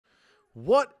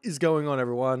What is going on,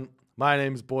 everyone? My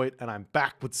name's Boit, and I'm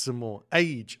back with some more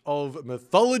Age of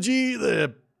Mythology,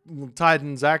 the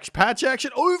Titans patch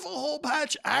action, Overhaul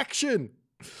patch action.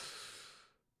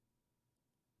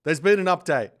 There's been an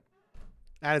update,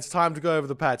 and it's time to go over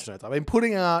the patch notes. I've been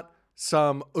putting out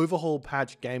some Overhaul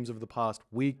patch games over the past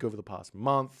week, over the past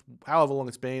month, however long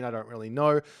it's been, I don't really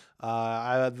know.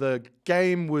 The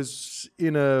game was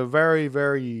in a very,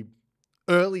 very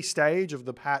early stage of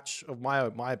the patch of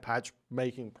my patch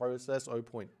making process,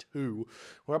 0.2.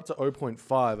 We're up to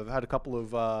 0.5. I've had a couple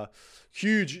of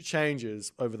huge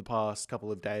changes over the past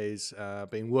couple of days.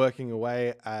 Been working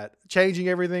away at changing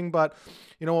everything, but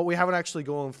you know what? We haven't actually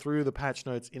gone through the patch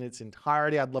notes in its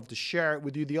entirety. I'd love to share it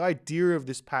with you. The idea of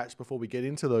this patch, before we get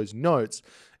into those notes,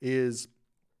 is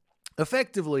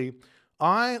effectively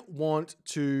I want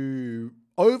to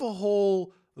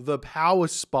overhaul the power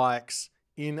spikes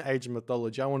in Age of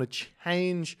Mythology. I want to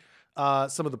change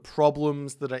some of the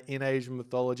problems that are in Age of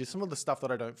Mythology. Some of the stuff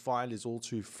that I don't find is all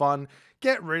too fun.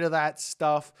 Get rid of that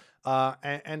stuff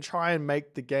and try and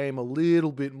make the game a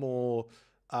little bit more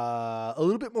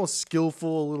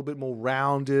skillful, a little bit more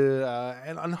rounded,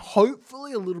 and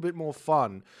hopefully a little bit more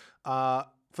fun.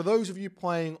 For those of you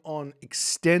playing on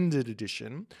Extended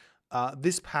Edition,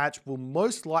 this patch will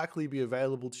most likely be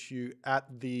available to you at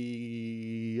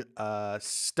the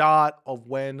start of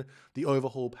when the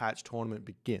Overhaul patch tournament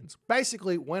begins.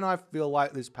 Basically, when I feel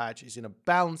like this patch is in a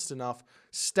balanced enough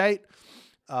state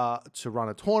to run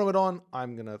a tournament on,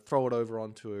 I'm going to throw it over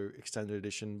onto Extended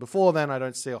Edition. Before then, I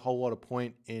don't see a whole lot of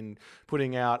point in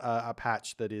putting out a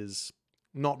patch that is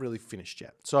not really finished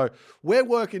yet. So we're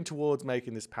working towards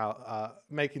making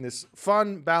this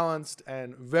fun, balanced,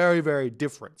 and very, very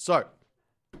different. So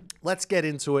let's get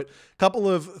into it. Couple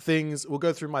of things. We'll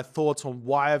go through my thoughts on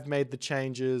why I've made the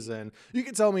changes, and you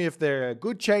can tell me if they're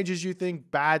good changes you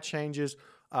think, bad changes,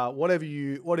 whatever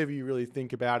you really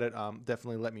think about it.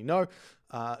 Definitely let me know.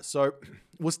 So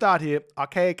we'll start here.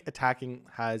 Archaic attacking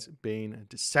has been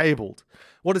disabled.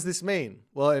 What does this mean?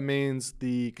 Well, it means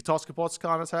the Katoskopos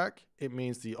can't attack. It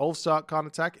means the Ulfsark can't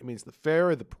attack. It means the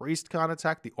Pharaoh, the Priest can't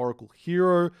attack. The Oracle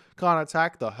Hero can't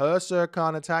attack. The Hersir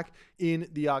can't attack in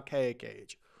the Archaic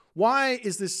Age. Why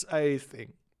is this a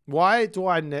thing? Why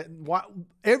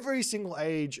every single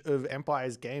Age of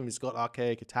Empires game has got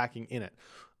Archaic attacking in it?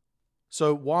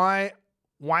 So why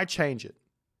change it?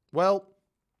 Well,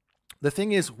 the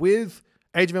thing is, with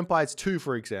Age of Empires 2,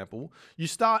 for example,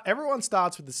 everyone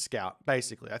starts with the Scout,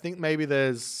 basically. I think maybe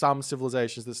there's some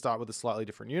civilizations that start with a slightly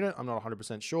different unit. I'm not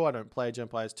 100% sure. I don't play Age of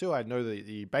Empires 2. I know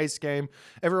the base game.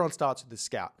 Everyone starts with the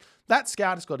Scout. That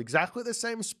Scout has got exactly the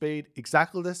same speed,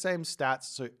 exactly the same stats,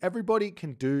 so everybody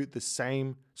can do the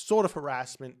same sort of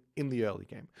harassment in the early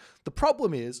game. The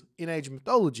problem is, in Age of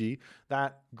Mythology,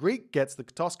 that Greek gets the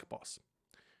Katoskopos,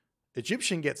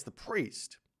 Egyptian gets the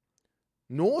Priest,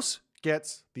 Norse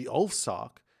gets the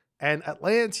Ulfsark, and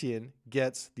Atlantean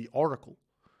gets the Oracle.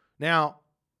 Now,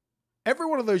 every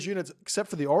one of those units, except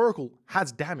for the Oracle,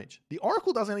 has damage. The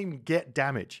Oracle doesn't even get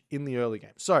damage in the early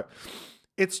game. So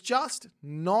it's just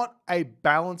not a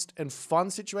balanced and fun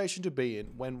situation to be in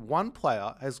when one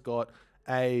player has got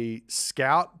a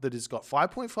Scout that has got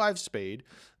 5.5 speed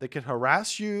that can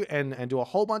harass you and do a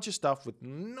whole bunch of stuff with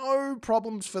no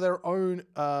problems for their own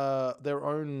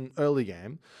early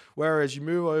game. Whereas you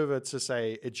move over to,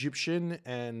 say, Egyptian,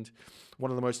 and one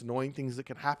of the most annoying things that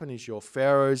can happen is your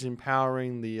Pharaoh's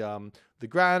empowering the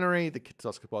granary. The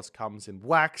Katoskopos comes and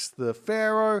whacks the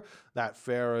Pharaoh. That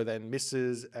Pharaoh then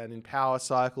misses an empower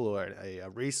cycle or a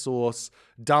resource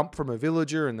dump from a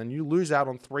villager, and then you lose out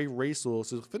on 3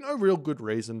 resources for no real good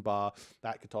reason, bar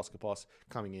that Katoskopos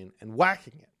coming in and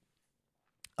whacking it.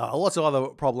 Lots of other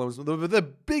problems.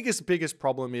 The biggest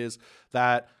problem is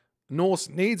that Norse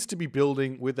needs to be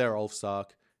building with their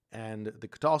Ulfsark, and the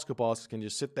Katoskopos can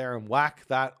just sit there and whack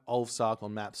that Ulfsark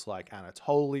on maps like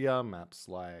Anatolia, maps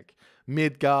like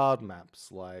Midgard,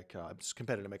 maps like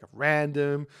Competitive Makeup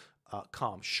Random,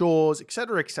 Calm Shores,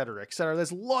 etc., etc., etc.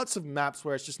 There's lots of maps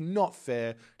where it's just not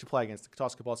fair to play against the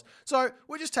Katoskopos. So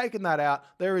we're just taking that out.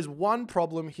 There is one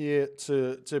problem here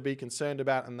to be concerned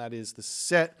about, and that is the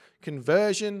set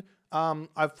conversion.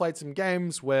 I've played some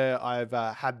games where I've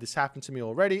had this happen to me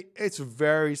already. It's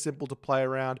very simple to play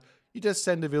around. You just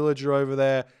send a villager over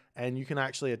there and you can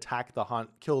actually attack the hunt,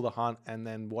 kill the hunt, and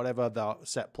then whatever the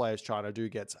set player is trying to do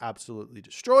gets absolutely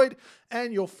destroyed,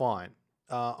 and you're fine.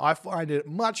 I find it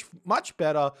much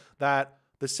better that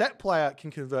the set player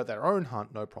can convert their own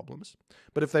hunt, no problems.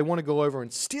 But if they want to go over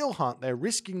and steal hunt, they're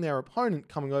risking their opponent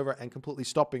coming over and completely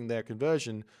stopping their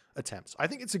conversion attempts. I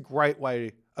think it's a great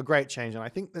change, and I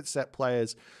think that set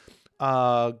players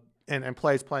and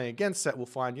players playing against Set will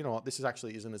find, you know what, this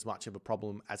actually isn't as much of a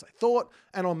problem as I thought.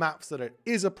 And on maps that it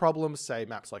is a problem, say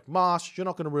maps like Marsh, you're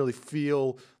not going to really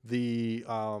feel the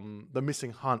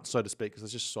missing hunt, so to speak, because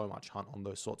there's just so much hunt on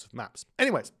those sorts of maps.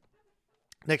 Anyways,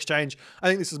 next change, I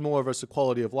think this is more of a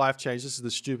quality of life change. This is the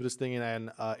stupidest thing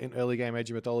in early game Age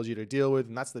of Mythology to deal with,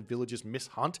 and that's the villagers miss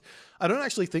hunt. I don't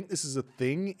actually think this is a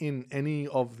thing in any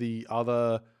of the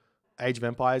other Age of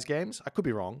Empires games. I could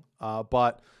be wrong,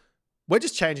 but we're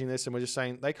just changing this and we're just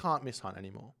saying they can't miss hunt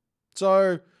anymore.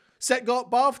 So Set got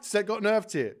buffed, Set got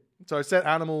nerfed here. So Set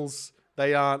animals,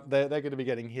 they're going to be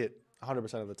getting hit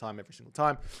 100% of the time, every single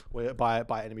time,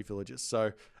 by enemy villagers.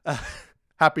 So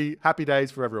happy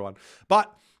days for everyone.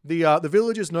 But the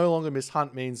villagers no longer miss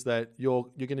hunt means that you're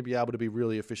going to be able to be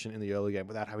really efficient in the early game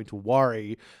without having to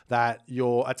worry that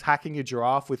you're attacking a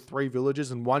giraffe with 3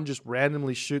 villagers and one just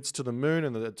randomly shoots to the moon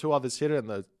and the 2 others hit it and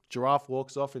the giraffe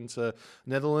walks off into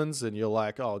Netherlands and you're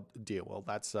like, oh dear, well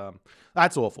that's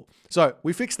awful. So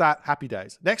we fixed that. Happy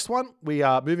days. Next one, we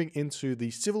are moving into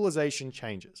the civilization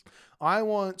changes. I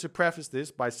want to preface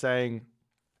this by saying,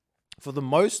 for the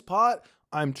most part,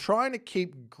 I'm trying to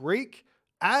keep Greek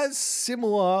as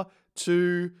similar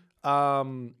to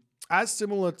the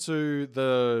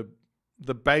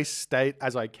base state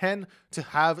as I can, to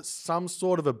have some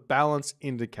sort of a balance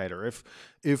indicator.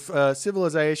 If a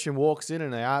civilization walks in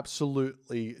and they're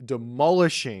absolutely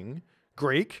demolishing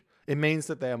Greek, it means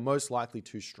that they are most likely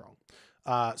too strong.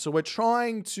 So we're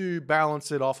trying to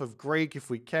balance it off of Greek if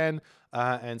we can,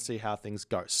 and see how things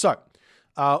go. So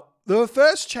the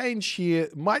first change here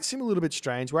might seem a little bit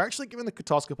strange. We're actually giving the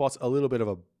Katoskopos a little bit of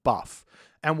a buff.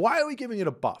 And why are we giving it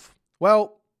a buff?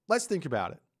 Well, let's think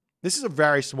about it. This is a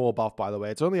very small buff, by the way.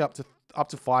 It's only up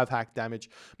to 5 hack damage.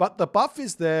 But the buff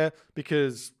is there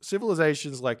because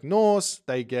civilizations like Norse,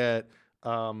 they get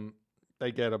a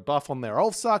buff on their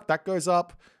Ulfsuck. That goes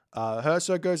up.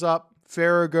 Herso goes up.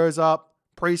 Pharaoh goes up.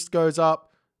 Priest goes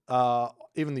up.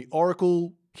 Even the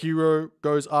Oracle hero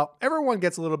goes up. Everyone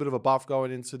gets a little bit of a buff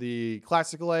going into the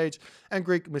classical age, and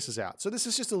Greek misses out. So this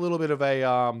is just a little bit of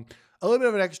an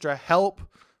extra help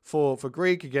for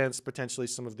Greek against potentially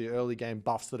some of the early game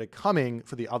buffs that are coming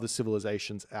for the other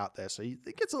civilizations out there. So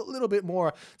it gets a little bit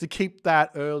more to keep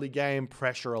that early game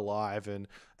pressure alive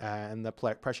and the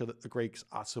pressure that the Greeks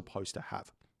are supposed to have.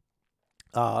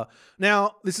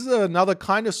 Now, this is another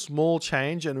kind of small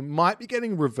change and it might be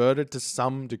getting reverted to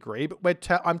some degree, but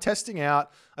I'm testing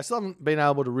out. I still haven't been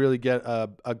able to really get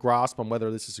a grasp on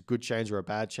whether this is a good change or a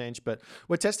bad change, but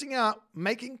we're testing out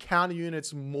making counter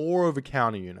units more of a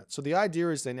counter unit. So the idea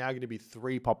is they're now going to be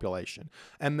 3 population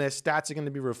and their stats are going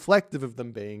to be reflective of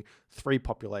them being 3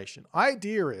 population.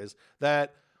 Idea is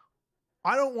that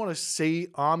I don't want to see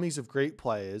armies of Greek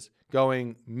players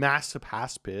going mass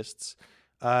pacifists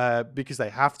because they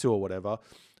have to or whatever,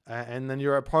 and then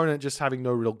your opponent just having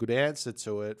no real good answer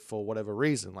to it for whatever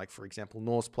reason. Like, for example,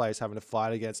 Norse players having to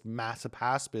fight against massive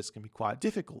pacifists can be quite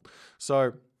difficult.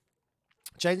 So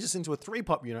change this into a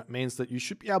 3-pop unit means that you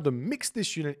should be able to mix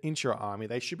this unit into your army.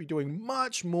 They should be doing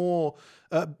much more,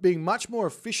 being much more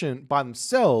efficient by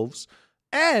themselves,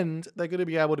 and they're going to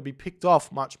be able to be picked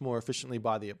off much more efficiently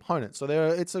by the opponent. So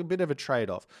it's a bit of a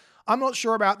trade-off. I'm not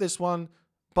sure about this one,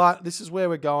 but this is where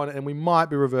we're going, and we might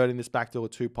be reverting this back to a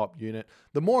 2-pop unit.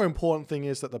 The more important thing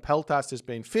is that the Peltas has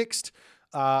been fixed.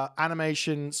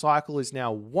 Animation cycle is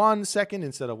now 1 second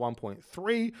instead of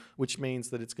 1.3, which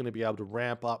means that it's going to be able to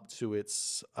ramp up to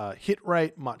its hit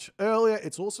rate much earlier.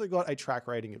 It's also got a track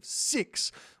rating of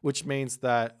 6, which means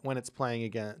that when it's playing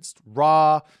against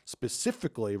Ra,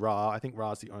 specifically Ra, I think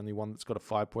Ra's the only one that's got a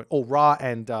 5 point. Oh, Ra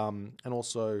and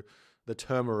also the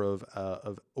Terma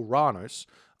of Uranus.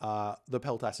 The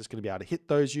Peltas is going to be able to hit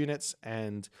those units,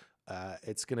 and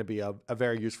it's going to be a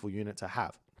very useful unit to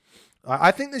have.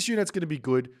 I think this unit's going to be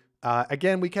good.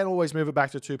 Again, we can always move it back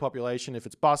to 2 population if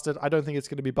it's busted. I don't think it's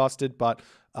going to be busted, but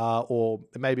or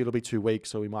maybe it'll be too weak,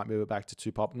 so we might move it back to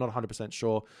 2 pop. I'm not 100%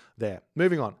 sure there.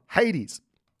 Moving on. Hades.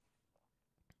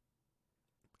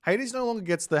 Hades no longer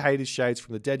gets the Hades shades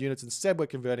from the dead units. Instead, we're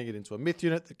converting it into a myth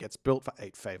unit that gets built for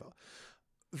 8 favor.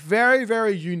 Very,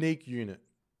 very unique unit.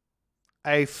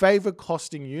 A favor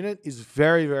costing unit is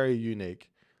very, very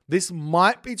unique. This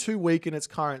might be too weak in its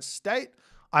current state.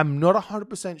 I'm not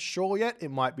 100% sure yet. It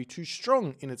might be too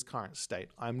strong in its current state.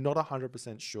 I'm not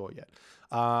 100% sure yet.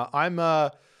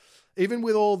 Even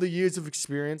with all the years of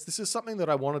experience, this is something that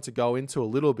I wanted to go into a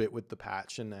little bit with the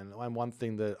patch. And one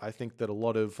thing that I think that a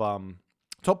lot of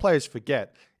top players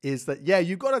forget is that, yeah,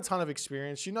 you've got a ton of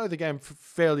experience. You know the game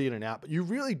fairly in and out, but you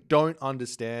really don't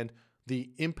understand the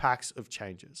impacts of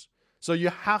changes. So you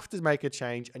have to make a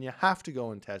change and you have to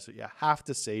go and test it. You have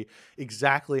to see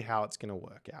exactly how it's going to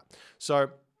work out.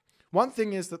 So one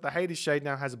thing is that the Hades Shade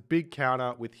now has a big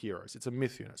counter with heroes. It's a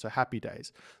myth unit, so happy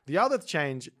days. The other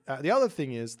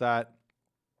thing is that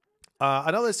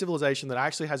another civilization that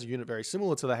actually has a unit very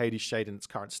similar to the Hades Shade in its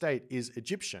current state is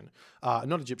Egyptian.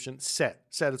 Not Egyptian, Set.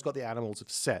 Set has got the animals of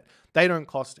Set. They don't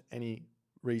cost any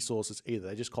resources either.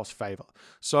 They just cost favor.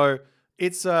 So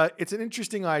it's an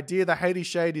interesting idea. The Hades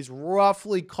Shade is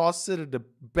roughly costed at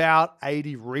about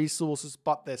 80 resources,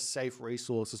 but they're safe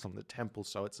resources on the temple.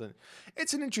 So it's an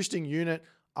interesting unit.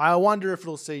 I wonder if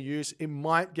it'll see use. It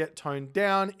might get toned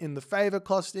down in the favor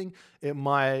costing. It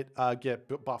might get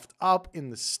buffed up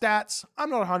in the stats. I'm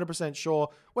not 100% sure.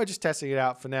 We're just testing it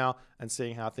out for now and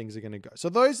seeing how things are going to go. So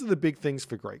those are the big things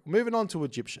for Greek. Moving on to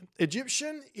Egyptian.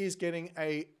 Egyptian is getting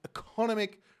a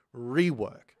economic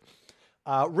rework.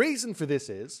 Reason for this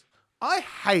is I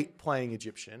hate playing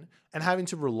Egyptian and having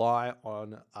to rely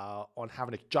on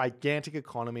having a gigantic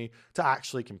economy to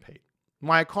actually compete.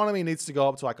 My economy needs to go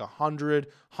up to like 100,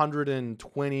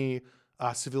 120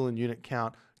 civilian unit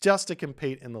count just to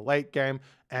compete in the late game.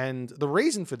 And the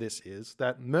reason for this is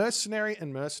that mercenary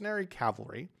and mercenary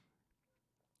cavalry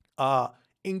are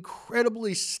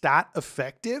incredibly stat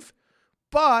effective,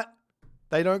 but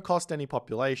they don't cost any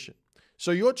population.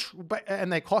 So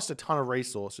and they cost a ton of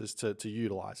resources to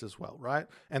utilize as well, right?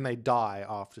 And they die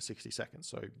after 60 seconds.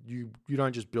 So you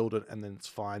don't just build it and then it's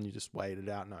fine. You just wait it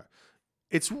out. No.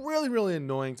 It's really, really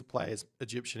annoying to play as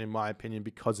Egyptian, in my opinion,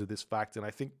 because of this fact. And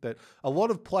I think that a lot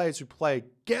of players who play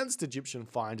against Egyptian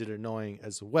find it annoying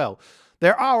as well.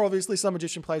 There are obviously some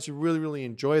Egyptian players who really, really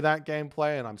enjoy that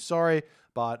gameplay, and I'm sorry,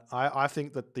 but I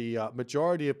think that the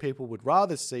majority of people would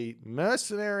rather see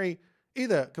mercenary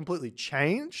either completely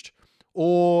changed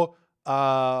or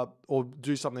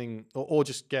do something, or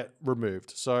just get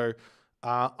removed. So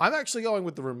I'm actually going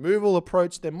with the removal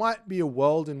approach. There might be a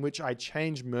world in which I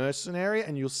change mercenary,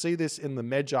 and you'll see this in the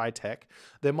Magi tech.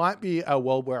 There might be a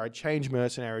world where I change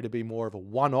mercenary to be more of a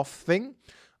one-off thing,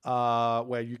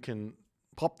 where you can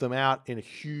pop them out in a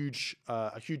huge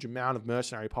amount of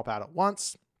mercenary pop out at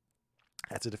once.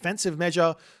 That's a defensive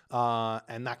measure,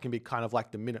 and that can be kind of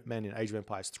like the Minutemen in Age of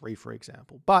Empires 3, for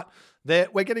example. But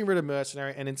we're getting rid of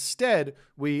mercenary, and instead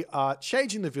we are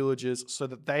changing the villages so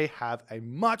that they have a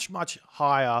much, much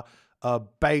higher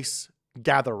base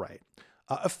gather rate.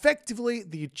 Effectively,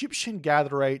 the Egyptian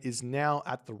gather rate is now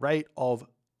at the rate of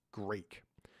Greek,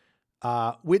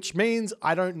 which means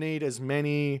I don't need as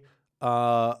many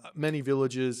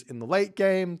villages in the late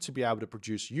game to be able to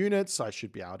produce units. I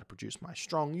should be able to produce my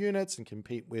strong units and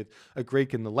compete with a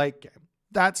Greek in the late game.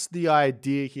 That's the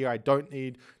idea here. I don't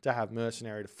need to have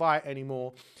mercenary to fight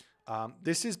anymore.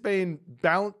 This has been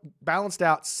balanced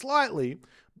out slightly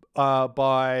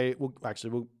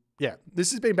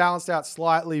this has been balanced out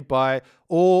slightly by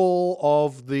all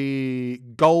of the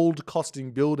gold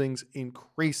costing buildings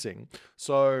increasing.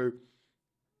 So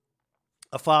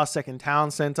a fast second town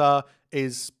center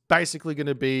is basically going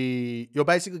to be, you're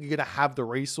basically going to have the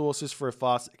resources for a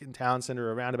fast second town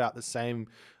center around about the same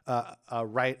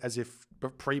rate as if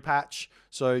pre-patch.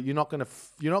 So you're not going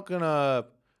to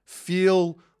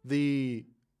feel the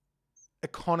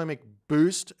economic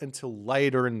boost until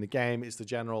later in the game is the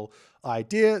general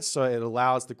idea. So it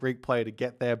allows the Greek player to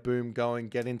get their boom going,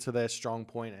 get into their strong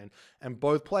point, and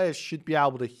both players should be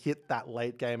able to hit that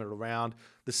late game at around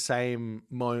the same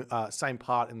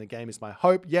part in the game is my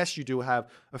hope. Yes, you do have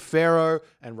a Pharaoh,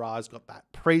 and Ra's got that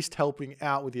priest helping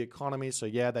out with the economy. So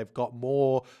yeah, they've got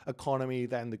more economy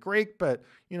than the Greek, but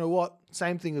you know what?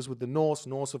 Same thing as with the Norse.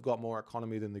 Norse have got more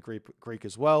economy than the Greek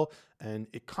as well, and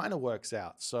it kind of works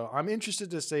out. So I'm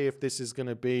interested to see if this is going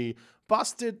to be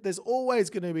busted. There's always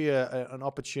going to be an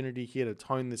opportunity here to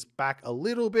tone this back a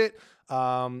little bit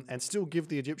and still give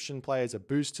the Egyptian players a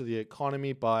boost to the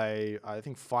economy by, I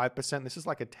think, 5%. This is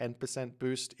like a 10%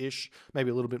 boost-ish, maybe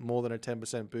a little bit more than a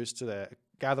 10% boost to their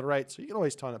gather rate. So you can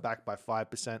always tone it back by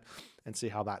 5% and see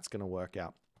how that's going to work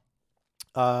out.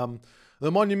 The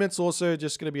monuments also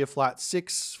just going to be a flat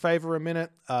 6 favor a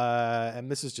minute, and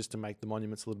this is just to make the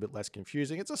monuments a little bit less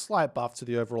confusing. It's a slight buff to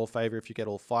the overall favor if you get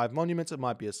all 5 monuments. It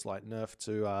might be a slight nerf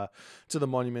to the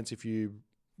monuments if you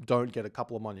don't get a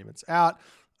couple of monuments out.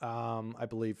 I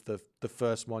believe the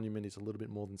first monument is a little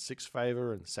bit more than 6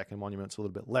 favor, and the second monument's a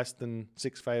little bit less than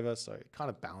 6 favor, so it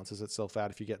kind of balances itself out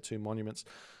if you get 2 monuments.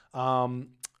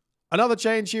 Another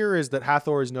change here is that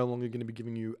Hathor is no longer going to be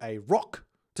giving you a rock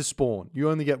to spawn. You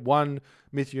only get 1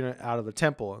 myth unit out of the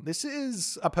temple. This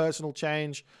is a personal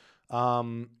change.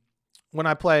 When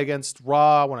I play against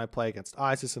Ra, when I play against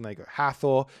Isis and they go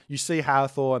Hathor, you see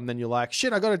Hathor and then you're like,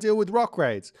 shit, I got to deal with rock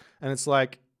raids. And it's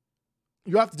like,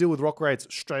 you have to deal with rock raids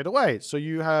straight away. So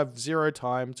you have 0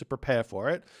 time to prepare for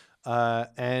it.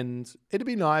 And it'd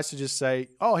be nice to just say,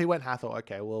 oh, he went Hathor.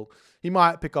 Okay, well, he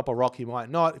might pick up a rock, he might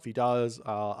not. If he does,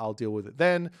 I'll deal with it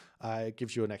then. It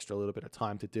gives you an extra little bit of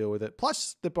time to deal with it.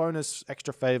 Plus, the bonus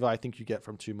extra favor I think you get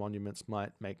from 2 monuments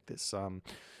might make this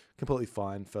completely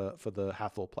fine for the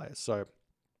Hathor players. So,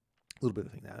 a little bit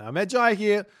of thing there. Now, Medjai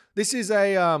here, this is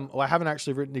a, I haven't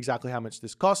actually written exactly how much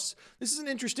this costs. This is an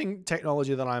interesting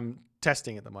technology that I'm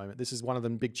testing at the moment. This is one of the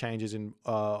big changes in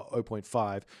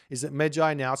 0.5, is that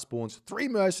Medjai now spawns 3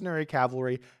 mercenary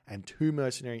cavalry and 2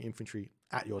 mercenary infantry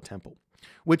at your temple,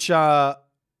 which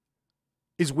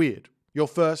is weird. Your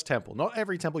first temple, not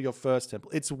every temple, your first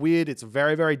temple. It's weird. It's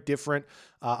very, very different.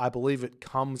 I believe it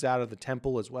comes out of the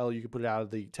temple as well. You can put it out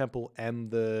of the temple and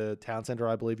the town center.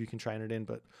 I believe you can train it in,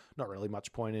 but not really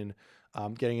much point in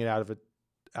getting it out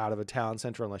of a town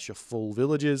center unless you're full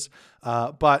villages.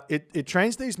 But it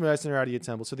trains these mercenaries out of your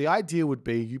temple. So the idea would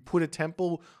be you put a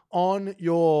temple on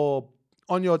your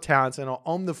town center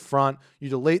on the front, you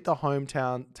delete the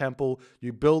hometown temple,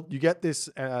 you get this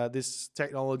this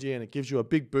technology, and it gives you a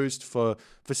big boost for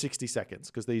 60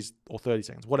 seconds or 30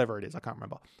 seconds, whatever it is, I can't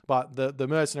remember. But the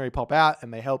mercenary pop out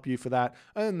and they help you for that,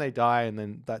 and they die, and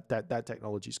then that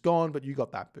technology's gone, but you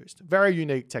got that boost. Very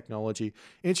unique technology.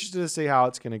 Interested to see how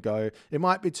it's going to go. It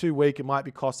might be too weak, it might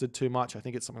be costed too much. I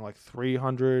think it's something like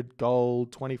 300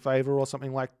 gold, 20 favor or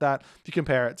something like that. If you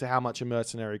compare it to how much a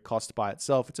mercenary costs by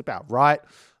itself, it's about right.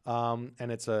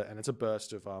 And it's a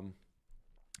burst of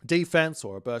defense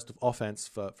or a burst of offense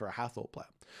for a Hathor player.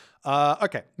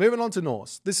 Okay, moving on to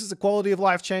Norse. This is a quality of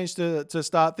life change to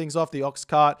start things off. The Ox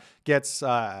Cart gets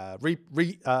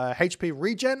HP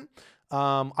regen.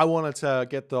 I wanted to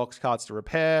get the Ox Carts to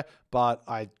repair, but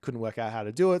I couldn't work out how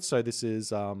to do it. So this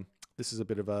is a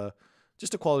bit of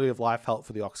just a quality of life help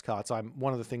for the Ox Carts.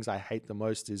 One of the things I hate the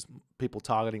most is people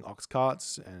targeting Ox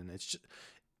Carts, and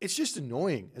it's just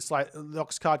annoying. It's like the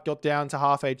Ox Cart got down to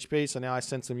half HP, so now I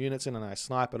send some units in and I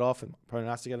snipe it off, and opponent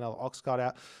has to get another Ox Cart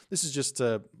out. This is just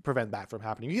to prevent that from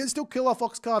happening. You can still kill off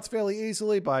Ox Carts fairly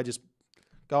easily by just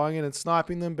going in and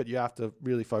sniping them, but you have to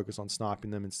really focus on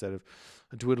sniping them instead of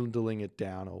dwindling it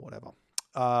down or whatever.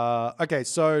 Okay,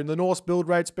 so the Norse build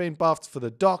rate's been buffed for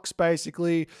the docks,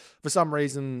 basically. For some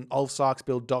reason, Ulfsarks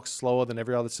build docks slower than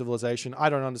every other civilization. I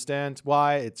don't understand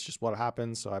why. It's just what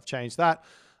happens, so I've changed that.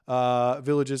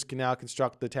 Villagers can now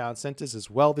construct the town centers as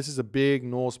well. This is a big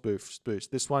Norse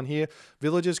boost. This one here,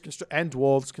 villagers and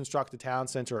dwarves construct the town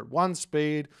center at 1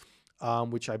 speed,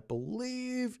 which I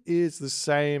believe is the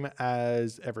same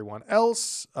as everyone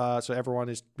else. So everyone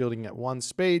is building at 1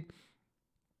 speed.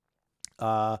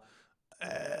 The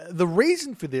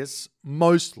reason for this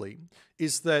mostly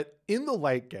is that in the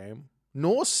late game,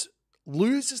 Norse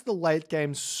loses the late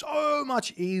game so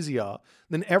much easier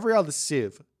than every other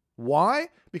civ. Why?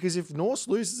 Because if Norse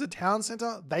loses a town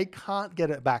center, they can't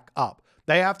get it back up.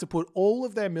 They have to put all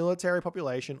of their military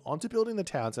population onto building the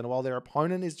town center while their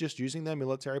opponent is just using their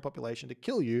military population to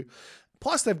kill you.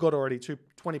 Plus, they've got already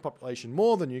 20 population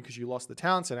more than you because you lost the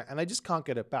town center, and they just can't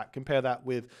get it back. Compare that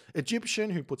with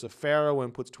Egyptian, who puts a pharaoh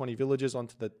and puts 20 villagers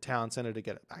onto the town center to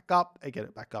get it back up. They get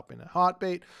it back up in a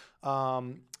heartbeat.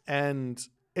 And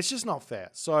it's just not fair.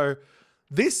 So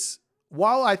this,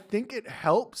 while I think it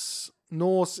helps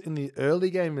Norse in the early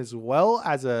game as well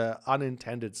as a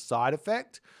unintended side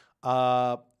effect,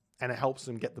 and it helps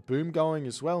them get the boom going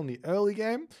as well in the early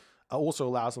game. Also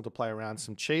allows them to play around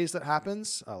some cheese that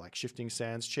happens, like shifting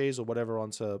sands cheese or whatever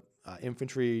onto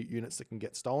infantry units that can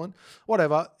get stolen.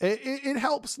 Whatever. It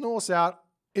helps Norse out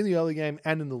in the early game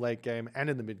and in the late game and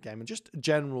in the mid game, and just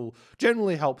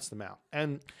generally helps them out.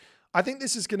 And I think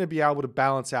this is going to be able to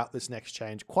balance out this next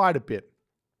change quite a bit.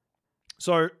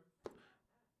 So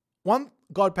one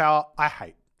god power I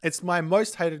hate. It's my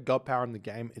most hated god power in the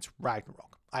game. It's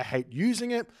Ragnarok. I hate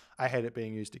using it. I hate it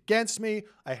being used against me.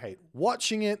 I hate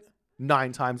watching it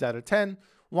 9 times out of 10.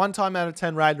 1 time out of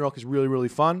 10, Ragnarok is really, really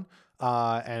fun.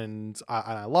 And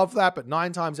I love that. But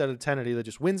 9 times out of 10, it either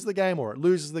just wins the game or it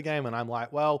loses the game. And I'm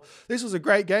like, well, this was a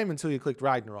great game until you clicked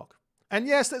Ragnarok. And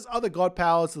yes, there's other god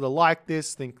powers that are like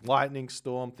this. Think Lightning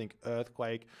Storm, think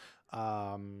Earthquake,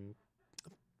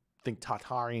 think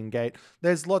Tartarian Gate.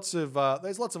 There's lots of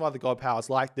other god powers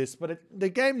like this, but the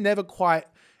game never quite,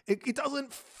 it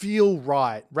doesn't feel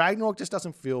right. Ragnarok just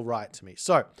doesn't feel right to me.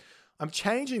 So I'm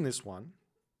changing this one,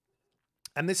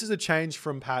 and this is a change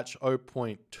from patch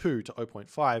 0.2 to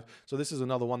 0.5. So this is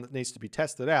another one that needs to be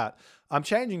tested out. I'm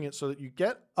changing it so that you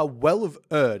get a Well of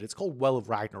Erd. It's called Well of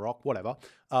Ragnarok, whatever.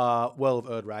 Well of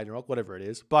Erd Ragnarok, whatever it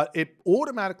is. But it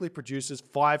automatically produces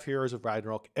 5 Heroes of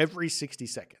Ragnarok every 60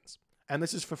 seconds. and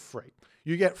this is for free.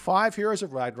 You get 5 Heroes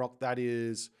of Ragnarok, that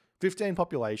is 15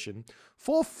 population,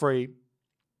 for free.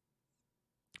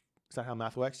 Is that how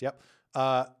math works? Yep.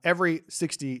 Every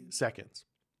 60 seconds.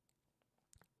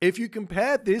 If you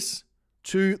compare this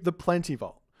to the Plenty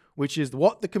Vault, which is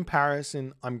what the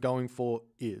comparison I'm going for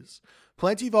is,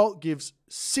 Plenty Vault gives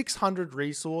 600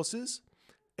 resources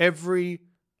every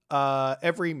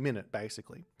minute,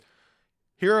 basically.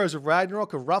 Heroes of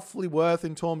Ragnarok are roughly worth,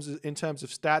 in terms of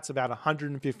stats, about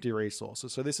 150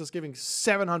 resources. So this is giving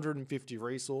 750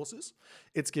 resources.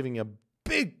 It's giving a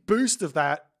big boost of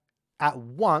that at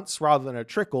once rather than a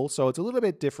trickle. So it's a little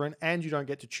bit different, and you don't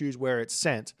get to choose where it's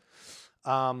sent.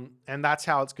 And that's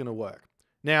how it's going to work.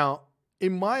 Now,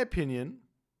 in my opinion,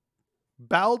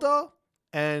 Balder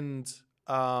and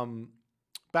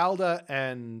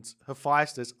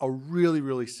Hephaestus are really,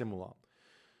 really similar.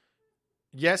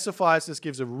 Yes, Hephaestus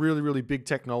gives a really, really big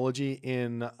technology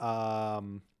in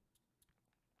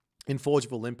Forge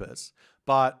of Olympus,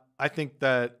 but I think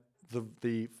that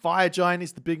the Fire Giant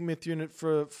is the big myth unit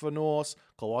for Norse.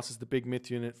 Colossus is the big myth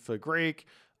unit for Greek.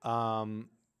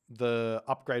 The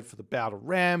upgrade for the Battle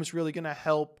Ram is really going to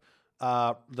help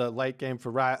the late game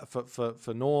for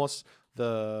Norse.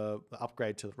 The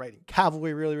upgrade to the Raiding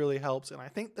Cavalry really, really helps. And I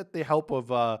think that the help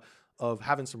of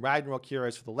having some Ragnarok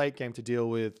heroes for the late game to deal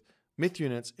with myth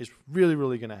units is really,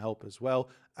 really going to help, as well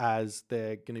as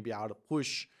they're going to be able to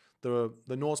push the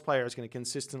Norse player is going to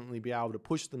consistently be able to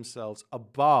push themselves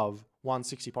above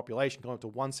 160 population, going up to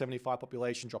 175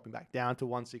 population, dropping back down to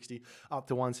 160, up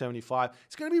to 175.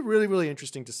 It's going to be really, really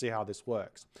interesting to see how this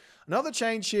works. Another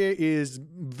change here is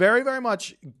very, very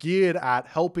much geared at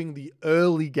helping the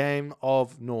early game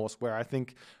of Norse, where I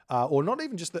think, or not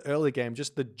even just the early game,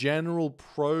 just the general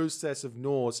process of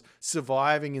Norse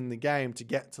surviving in the game to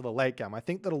get to the late game. I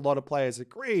think that a lot of players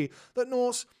agree that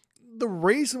the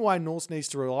reason why Norse needs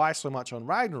to rely so much on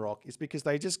Ragnarok is because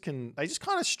they just kind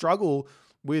of struggle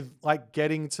with like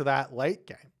getting to that late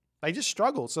game. They just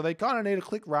struggle. So they kind of need to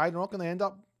click Ragnarok, and they end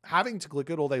up having to click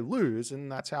it or they lose,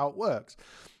 and that's how it works.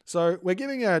 So we're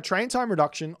giving a train time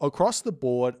reduction across the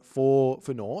board for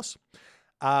Norse,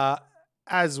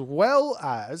 as well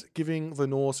as giving the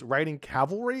Norse raiding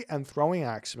cavalry and throwing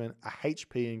axemen a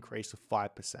HP increase of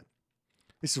 5%.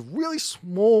 This is a really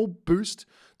small boost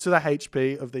to the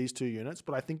HP of these two units,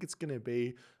 but I think it's going to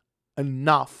be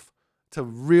enough to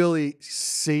really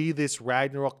see this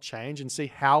Ragnarok change and see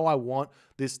how I want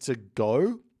this to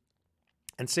go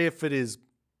and see if it is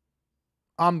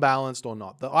unbalanced or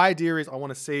not. The idea is I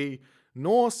want to see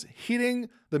Norse hitting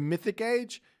the Mythic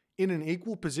Age in an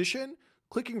equal position,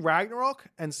 clicking Ragnarok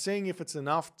and seeing if it's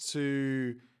enough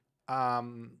to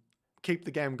keep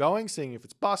the game going, seeing if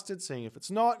it's busted, seeing if it's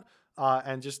not,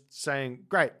 and just saying,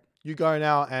 great, you go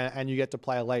now and you get to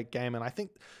play a late game. And I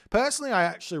think, personally, I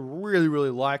actually really, really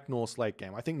like Norse late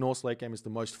game. I think Norse late game is the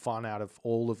most fun out of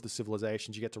all of the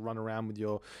civilizations. You get to run around with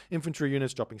your infantry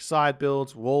units, dropping side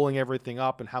builds, walling everything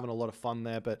up and having a lot of fun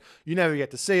there. But you never get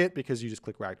to see it because you just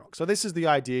click Ragnarok. So this is the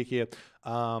idea here.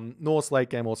 Norse late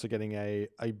game also getting a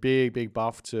big, big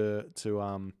buff to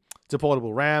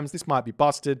portable rams. This might be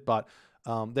busted, but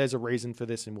there's a reason for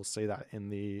this, and we'll see that in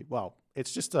the, well,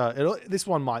 it's just, this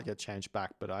one might get changed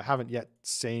back, but I haven't yet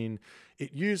seen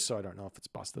it used, so I don't know if it's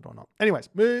busted or not. Anyways,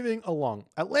 moving along.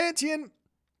 Atlantean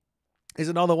is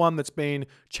another one that's been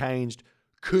changed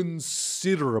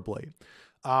considerably.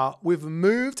 We've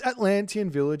moved Atlantean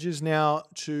villages now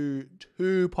to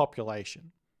 2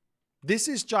 population. This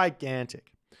is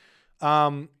gigantic.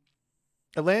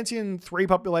 Atlantean 3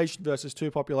 population versus 2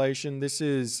 population. This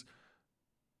is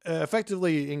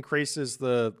effectively increases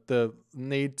the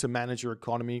need to manage your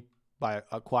economy by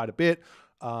quite a bit.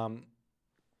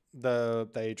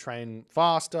 They train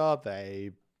faster. They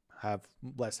have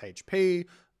less HP.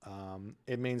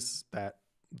 It means that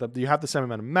you have the same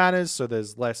amount of manners, so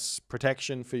there's less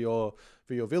protection for your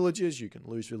villages. You can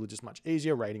lose villages much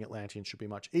easier. Raiding Atlantean should be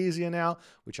much easier now,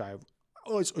 which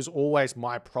is always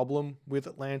my problem with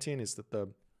Atlantean, is that the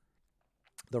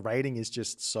raiding is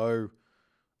just so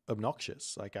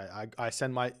obnoxious. Like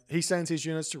he sends his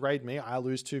units to raid me. I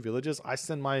lose 2 villages. I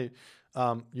send my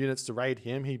units to raid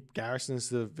him. He garrisons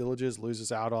the villages,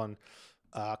 loses out on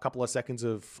a couple of seconds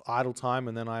of idle time,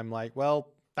 and then I'm like,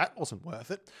 well, that wasn't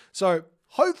worth it. So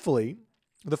hopefully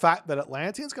the fact that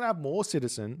Atlantean's going to have more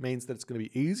citizen means that it's going to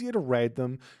be easier to raid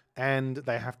them, and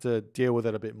they have to deal with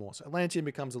it a bit more. So Atlantean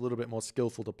becomes a little bit more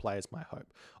skillful to play, is my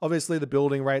hope. Obviously, the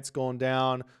building rate's gone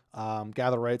down,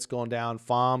 gather rate's gone down,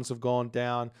 farms have gone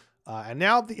down, and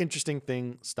now the interesting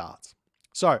thing starts.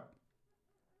 So,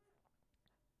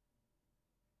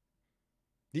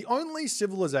 the only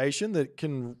civilization that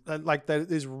that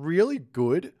is really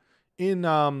good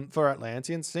for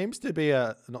Atlanteans seems to be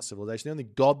not civilization. The only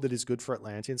god that is good for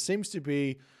Atlanteans seems to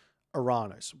be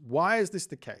Uranus. Why is this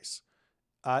the case?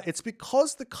 It's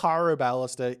because the Cairo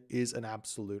Ballista is an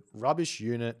absolute rubbish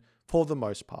unit for the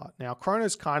most part. Now,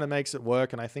 Kronos kind of makes it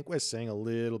work, and I think we're seeing a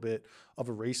little bit of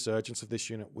a resurgence of this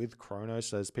unit with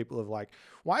Kronos, as people have like,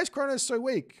 why is Kronos so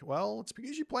weak? Well, it's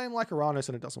because you play him like Uranus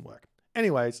and it doesn't work.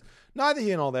 Anyways, neither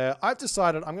here nor there. I've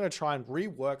decided I'm going to try and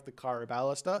rework the Cairo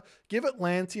Ballista, give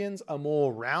Atlanteans a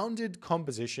more rounded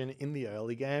composition in the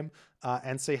early game,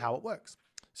 and see how it works.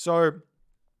 So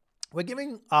we're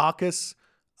giving Arcus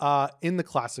in the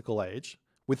classical age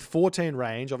with 14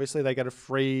 range. Obviously, they get a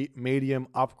free medium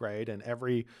upgrade, and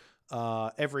every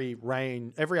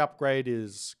upgrade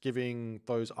is giving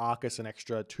those Arcus an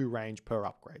extra 2 range per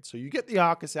upgrade. So you get the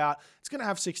Arcus out, it's going to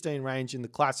have 16 range in the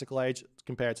classical age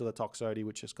compared to the Toxotes,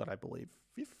 which has got, I believe,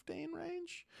 15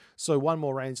 range. So 1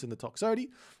 more range than the Toxotes.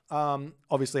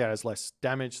 Obviously, it has less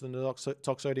damage than the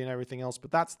Toxotes and everything else,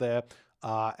 but that's there.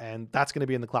 And that's going to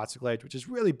be in the classical age, which is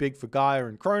really big for Gaia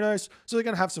and Kronos. So they're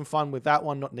going to have some fun with that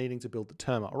one, not needing to build the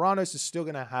Terma. Uranus is still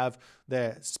going to have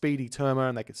their speedy Terma,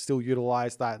 and they can still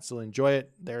utilize that and still enjoy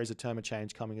it. There is a Terma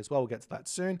change coming as well. We'll get to that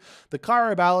soon. The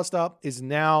Cairo Ballista is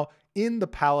now in the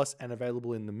Palace and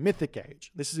available in the Mythic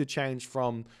Age. This is a change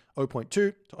from 0.2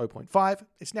 to 0.5.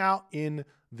 It's now in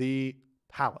the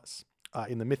Palace.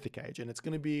 In the Mythic Age, and it's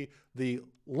going to be the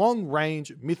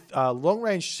long-range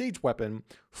siege weapon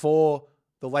for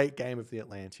the late game of the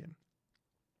Atlantean.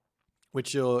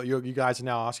 Which you guys are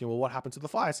now asking, well, what happened to the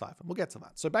Fire Siphon? We'll get to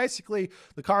that. So basically,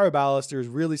 the Cairo Ballista is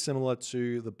really similar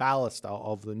to the Ballista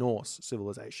of the Norse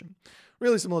civilization.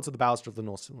 Really similar to the Ballista of the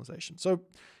Norse civilization. So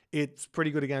it's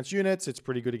pretty good against units. It's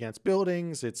pretty good against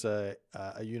buildings. It's a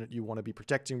unit you want to be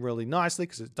protecting really nicely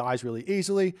because it dies really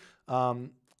easily.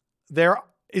 There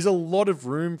is a lot of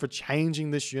room for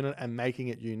changing this unit and making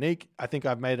it unique. I think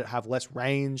I've made it have less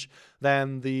range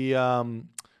than the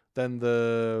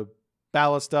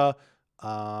Ballista.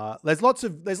 There's lots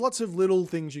of little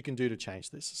things you can do to change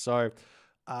this. So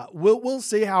we'll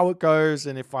see how it goes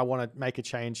and if I want to make a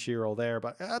change here or there.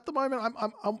 But at the moment,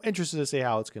 I'm interested to see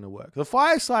how it's going to work. The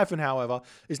Fire Siphon, however,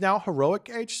 is now a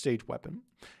heroic age siege weapon.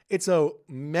 It's a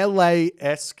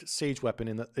melee-esque siege weapon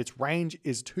in that its range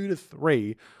is 2 to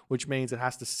 3, which means it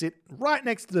has to sit right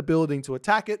next to the building to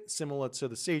attack it, similar to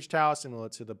the siege tower, similar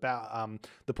to the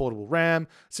portable ram,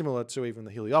 similar to even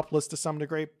the Heliopolis to some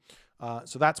degree.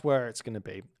 So that's where it's going to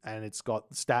be, and it's got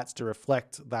stats to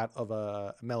reflect that of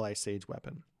a melee siege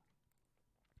weapon.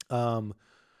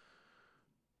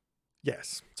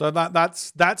 Yes, so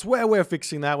that's where we're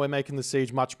fixing that. We're making the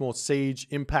siege much more siege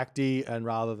impacty, and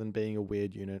rather than being a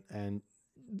weird unit. And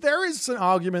there is an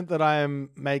argument that I am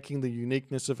making the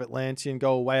uniqueness of Atlantean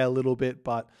go away a little bit,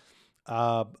 but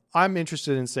I'm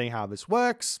interested in seeing how this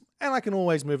works, and I can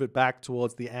always move it back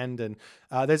towards the end. And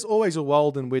there's always a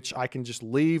world in which I can just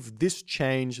leave this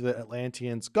change that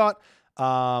Atlantean's got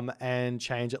and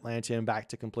change Atlantean back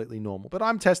to completely normal. But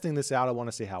I'm testing this out. I want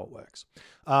to see how it works.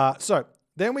 So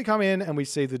then we come in and we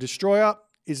see the Destroyer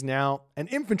is now an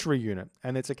infantry unit,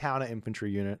 and it's a counter infantry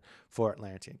unit for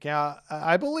Atlantean. Now,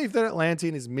 I believe that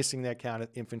Atlantean is missing their counter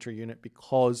infantry unit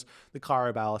because the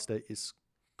Cairo Ballista is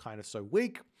kind of so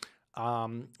weak.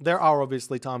 There are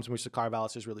obviously times in which the Cairo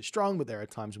Ballista is really strong, but there are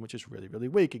times in which it's really, really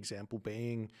weak. Example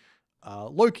being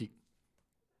Loki.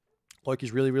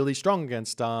 Loki's really, really strong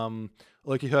against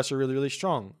Loki Hursa, really, really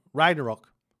strong. Ragnarok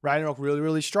really,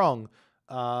 really strong.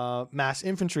 Mass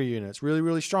infantry units, really,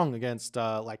 really strong against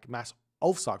like mass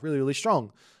Ulfsark, really, really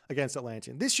strong against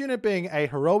Atlantean. This unit being a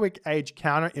heroic age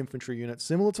counter infantry unit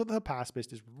similar to the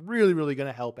Pacifist is really, really going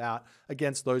to help out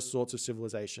against those sorts of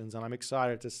civilizations. And I'm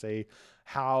excited to see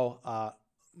how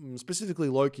specifically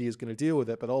Loki is going to deal with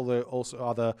it, but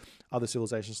also other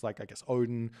civilizations like, I guess,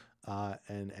 Odin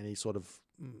and any sort of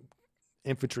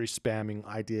infantry spamming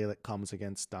idea that comes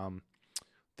against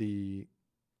the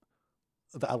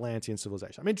Atlantean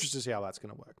civilization. I'm interested to see how that's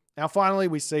going to work. Now, finally,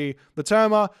 we see the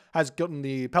Terma has gotten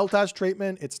the Peltaz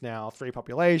treatment. It's now 3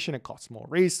 population. It costs more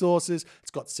resources. It's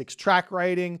got 6 track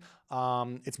rating.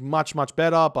 It's much, much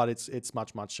better, but it's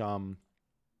much, much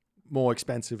more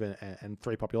expensive and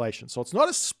 3 population. So it's not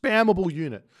a spammable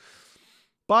unit,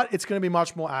 but it's going to be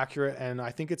much more accurate. And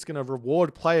I think it's going to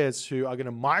reward players who are going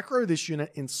to micro this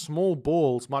unit in small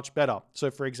balls much better.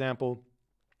 So for example,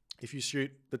 if you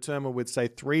shoot the Terma with, say,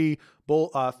 3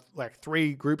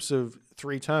 groups of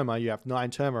 3 Terma, you have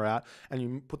 9 Terma out, and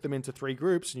you put them into 3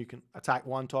 groups, and you can attack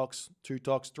 1 Tox, 2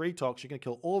 Tox, 3 Tox. You can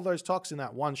kill all of those Tox in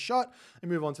that one shot and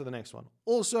move on to the next one.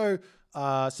 Also,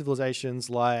 civilizations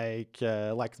like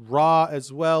Ra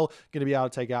as well, going to be able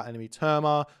to take out enemy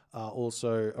Terma.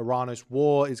 Also, Uranus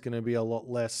War is going to be a lot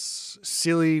less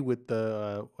silly with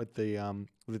the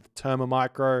Terma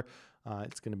micro.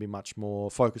 It's going to be much more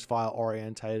focus fire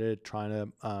orientated, trying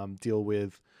to deal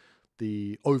with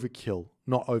the overkill.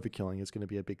 Not overkilling is going to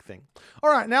be a big thing. All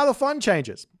right, now the fun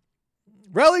changes.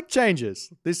 Relic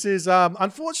changes. This is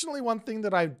unfortunately one thing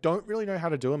that I don't really know how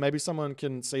to do, and maybe someone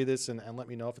can see this and let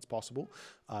me know if it's possible.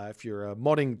 If you're a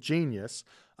modding genius.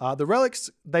 The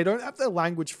relics, they don't have their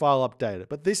language file updated,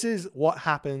 but this is what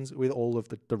happens with all of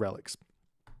the relics.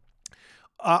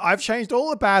 I've changed all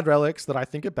the bad relics that I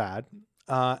think are bad,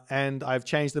 and I've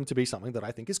changed them to be something that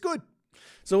I think is good.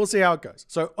 So we'll see how it goes.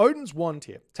 So Odin's Wand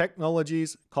here.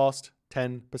 Technologies cost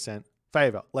 10%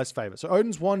 favor, less favor. So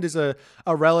Odin's Wand is a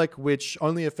relic which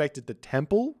only affected the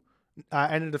temple,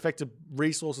 and it affected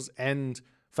resources and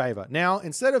favor. Now,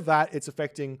 instead of that, it's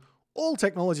affecting all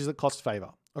technologies that cost favor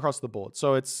across the board.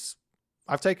 So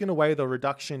I've taken away the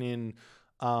reduction in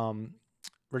what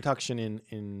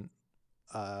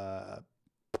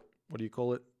do you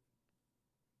call it?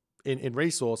 In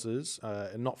resources,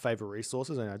 and not favor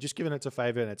resources, and I've just given it to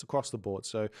favor, and it's across the board.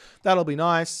 So that'll be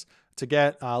nice to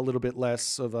get a little bit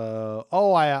less of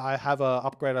I have a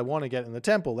upgrade I want to get in the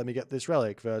temple, let me get this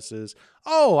relic, versus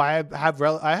I have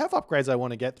upgrades I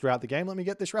want to get throughout the game, let me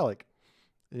get this relic.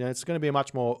 You know, it's going to be a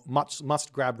much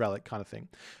must grab relic kind of thing.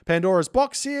 Pandora's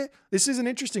Box here. This is an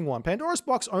interesting one. Pandora's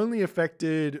Box only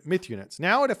affected myth units.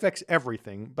 Now it affects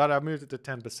everything, but I've moved it to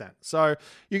 10%. So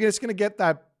you're just going to get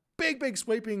that big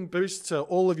sweeping boost to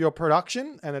all of your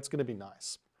production, and it's going to be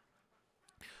nice.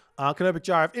 Canopic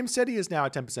Jar of Imseti is now a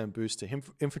 10% boost to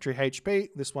infantry HP.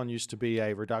 This one used to be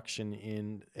a reduction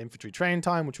in infantry train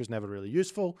time, which was never really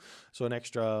useful. So an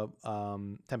extra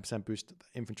 10% boost to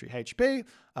infantry HP.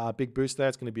 Big boost there.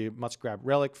 It's going to be a must-grab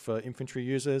relic for infantry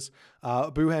users.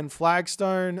 Buhen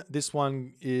Flagstone. This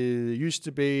one used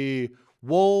to be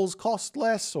walls cost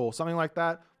less or something like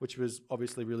that, which was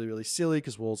obviously really silly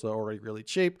because walls are already really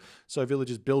cheap. So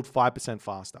villagers build 5%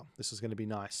 faster. This is going to be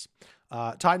nice.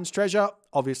 Titan's Treasure.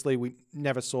 Obviously, we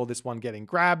never saw this one getting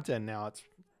grabbed, and now it's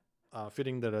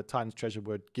fitting that a Titan's Treasure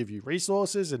would give you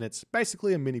resources, and it's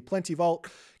basically a mini plenty vault,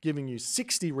 giving you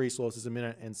 60 resources a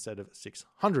minute instead of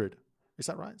 600. Is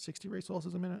that right? 60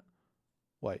 resources a minute?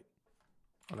 Wait,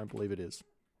 I don't believe it is.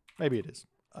 Maybe it is.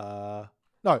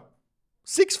 No.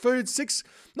 6 foods,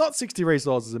 not 60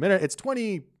 resources a minute. It's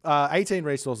 18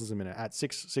 resources a minute at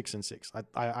 6 and 6.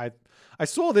 I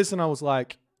saw this and I was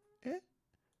like, eh?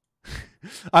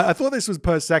 I thought this was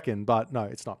per second, but no,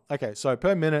 it's not. Okay, so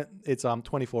per minute, it's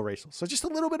 24 resources. So just a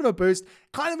little bit of a boost,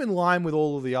 kind of in line with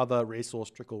all of the other resource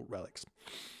trickle relics.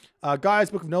 Gaia's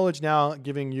Book of Knowledge now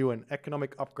giving you an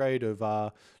economic upgrade of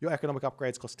your economic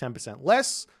upgrades cost 10%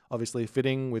 less. Obviously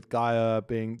fitting with Gaia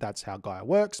being that's how Gaia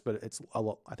works, but it's a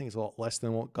lot. I think it's a lot less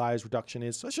than what Gaia's reduction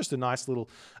is. So it's just a nice little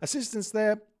assistance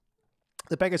there.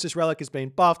 The Pegasus relic has been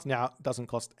buffed. Now it doesn't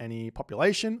cost any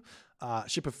population.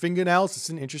 Ship of Fingernails, this is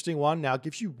an interesting one. Now it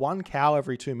gives you 1 cow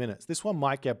every 2 minutes. This one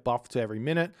might get buffed to every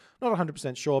minute. Not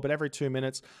 100% sure, but every 2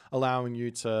 minutes, allowing you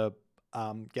to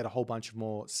get a whole bunch of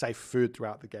more safe food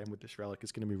throughout the game with this relic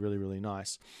is going to be really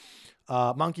nice.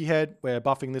 Monkey Head, we're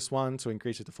buffing this one to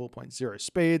increase it to 4.0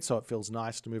 speed, so it feels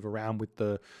nice to move around with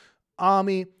the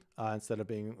army instead of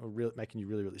being making you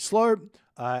really slow.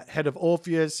 Head of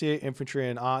Orpheus here, infantry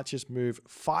and archers move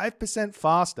 5%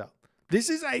 faster. This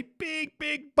is a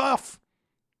big buff.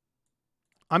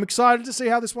 I'm excited to see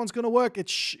how this one's going to work.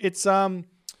 It's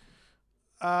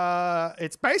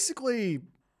basically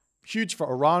huge for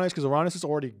Uranus because Uranus has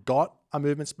already got a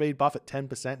movement speed buff at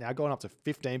 10%, now going up to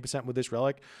 15% with this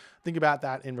relic. Think about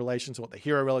that in relation to what the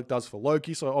hero relic does for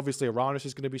Loki. So obviously Uranus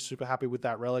is going to be super happy with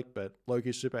that relic, but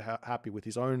Loki's super happy with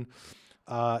his own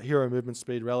hero movement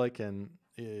speed relic, and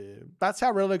that's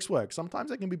how relics work.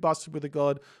 Sometimes they can be busted with a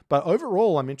god, but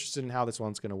overall I'm interested in how this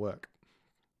one's going to work.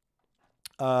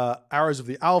 Arrows of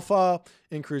the Alpha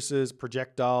increases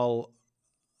projectile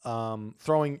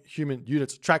throwing human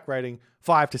units track rating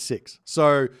 5 to 6.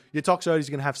 So your Toxotes is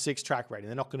going to have 6 track rating.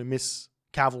 They're not going to miss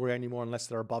cavalry anymore unless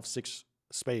they're above 6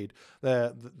 speed.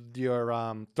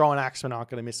 Your throwing axemen aren't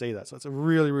going to miss either. So it's a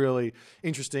really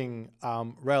interesting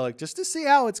relic just to see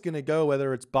how it's going to go,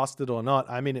 whether it's busted or not.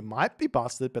 I mean, it might be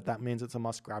busted, but that means it's a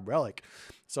must-grab relic.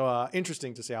 So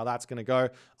interesting to see how that's going to go.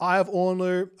 Eye of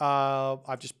Ornlu,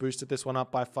 I've just boosted this one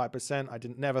up by 5%. I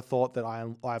never thought that Eye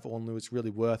of Ornlu was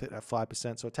really worth it at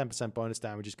 5%. So a 10% bonus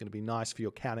damage is going to be nice for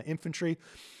your counter infantry.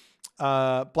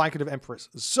 Blanket of Empress.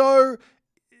 So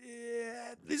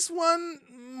This one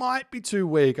might be too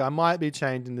weak. I might be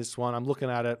changing this one. I'm looking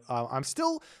at it. I'm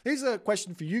still. Here's a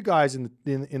question for you guys in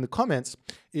the comments: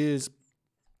 is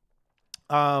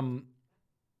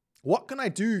what can I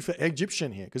do for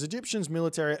Egyptian here? Because Egyptians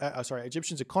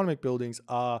economic buildings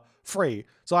are free.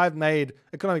 So I've made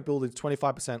economic buildings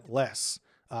 25% less.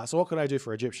 So what can I do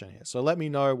for Egyptian here? So let me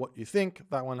know what you think.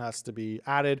 That one has to be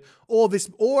added, or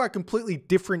a completely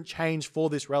different change for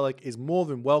this relic is more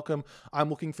than welcome. I'm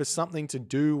looking for something to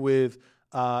do with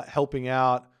helping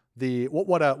out the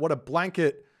what a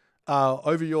blanket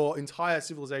over your entire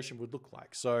civilization would look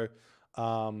like. So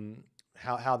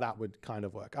how that would kind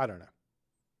of work. I don't know.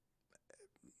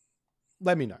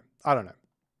 Let me know. I don't know.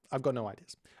 I've got no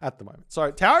ideas at the moment.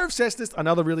 So Tower of Cestus,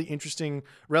 another really interesting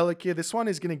relic here. This one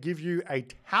is going to give you a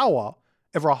tower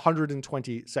every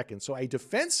 120 seconds. So a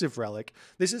defensive relic.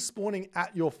 This is spawning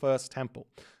at your first temple.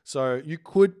 So you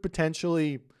could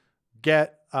potentially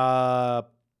get this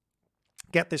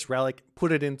relic,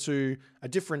 put it into a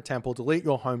different temple, delete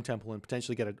your home temple, and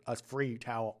potentially get a free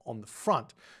tower on the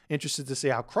front. Interested to see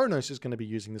how Kronos is going to be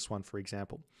using this one, for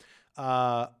example.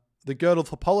 The Girdle of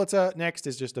Hippolyta next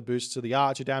is just a boost to the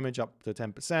archer damage up to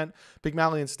 10%.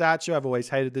 Pygmalion Statue, I've always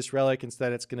hated this relic.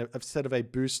 Instead of a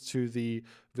boost to the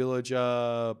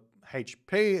villager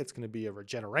HP, it's going to be a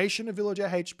regeneration of villager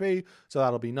HP. So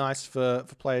that'll be nice for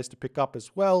players to pick up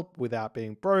as well without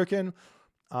being broken.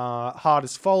 Hard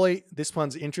as Folly. This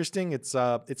one's interesting. It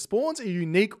spawns a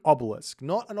unique obelisk,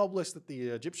 not an obelisk that the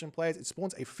Egyptian plays. It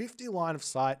spawns a 50 line of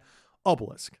sight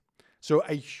obelisk. So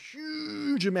a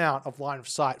huge amount of line of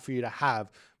sight for you to have.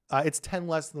 It's 10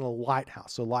 less than a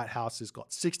lighthouse. So lighthouse has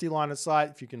got 60 line of sight.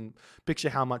 If you can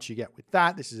picture how much you get with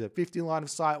that, this is a 50 line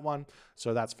of sight one.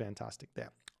 So that's fantastic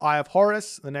there. Eye of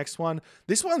Horus, the next one.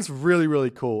 This one's really, really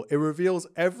cool. It reveals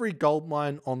every gold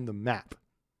mine on the map,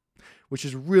 which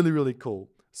is really, really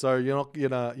cool. So you're not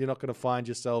gonna find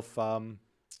yourself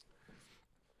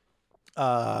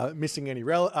missing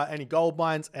any gold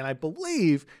mines, and I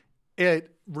believe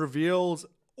it reveals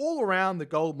all around the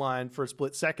gold mine for a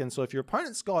split second. So if your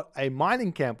opponent's got a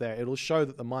mining camp there, it'll show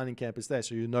that the mining camp is there,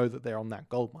 so you know that they're on that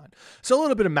gold mine. So a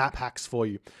little bit of map hacks for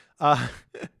you.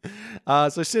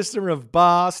 So System of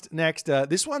Bast next.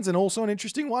 This one's also an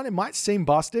interesting one. It might seem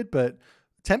busted, but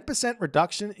 10%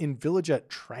 reduction in villager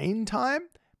train time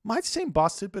might seem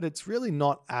busted, but it's really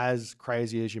not as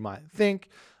crazy as you might think.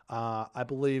 I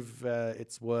believe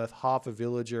it's worth half a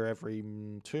villager every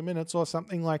 2 minutes or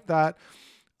something like that.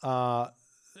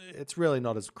 It's really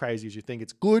not as crazy as you think.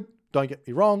 It's good, don't get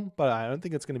me wrong, but I don't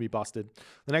think it's going to be busted.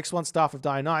 The next one, Staff of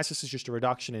Dionysus, is just a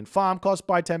reduction in farm cost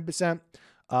by 10%.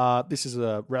 This is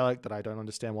a relic that I don't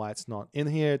understand why it's not in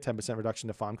here. 10% reduction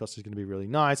to farm cost is going to be really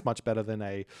nice, much better than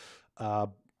a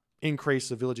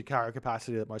increase of villager carry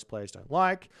capacity that most players don't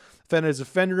like. Fender's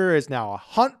Offender is now a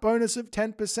hunt bonus of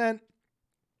 10%.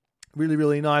 Really,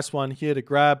 really nice one here to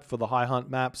grab for the high hunt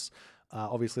maps.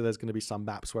 Obviously, there's going to be some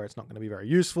maps where it's not going to be very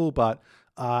useful, but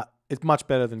it's much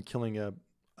better than killing an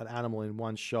animal in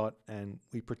one shot, and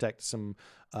we protect some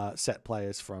set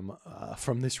players from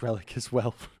this relic as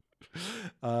well.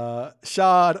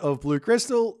 Shard of Blue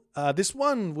Crystal. This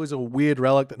one was a weird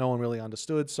relic that no one really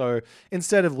understood, so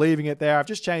instead of leaving it there, I've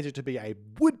just changed it to be a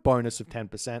wood bonus of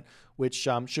 10%, which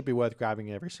should be worth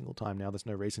grabbing every single time now. There's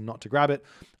no reason not to grab it.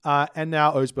 And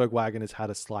now Oseberg Wagon has had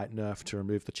a slight nerf to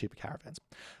remove the cheaper caravans.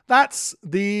 That's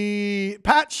the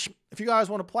patch. If you guys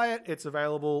want to play it, it's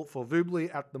available for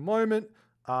Voobly at the moment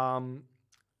to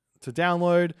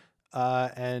download.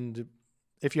 And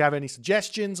if you have any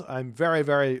suggestions, I'm very,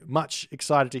 very much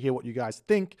excited to hear what you guys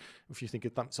think. If you think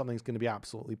something's going to be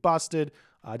absolutely busted,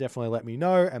 definitely let me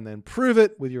know and then prove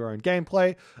it with your own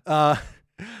gameplay.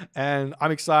 And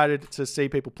I'm excited to see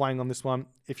people playing on this one.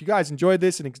 If you guys enjoyed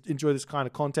this and enjoy this kind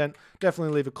of content,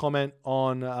 definitely leave a comment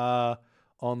on the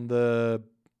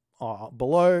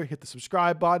below. Hit the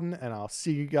subscribe button, and I'll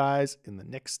see you guys in the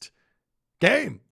next game.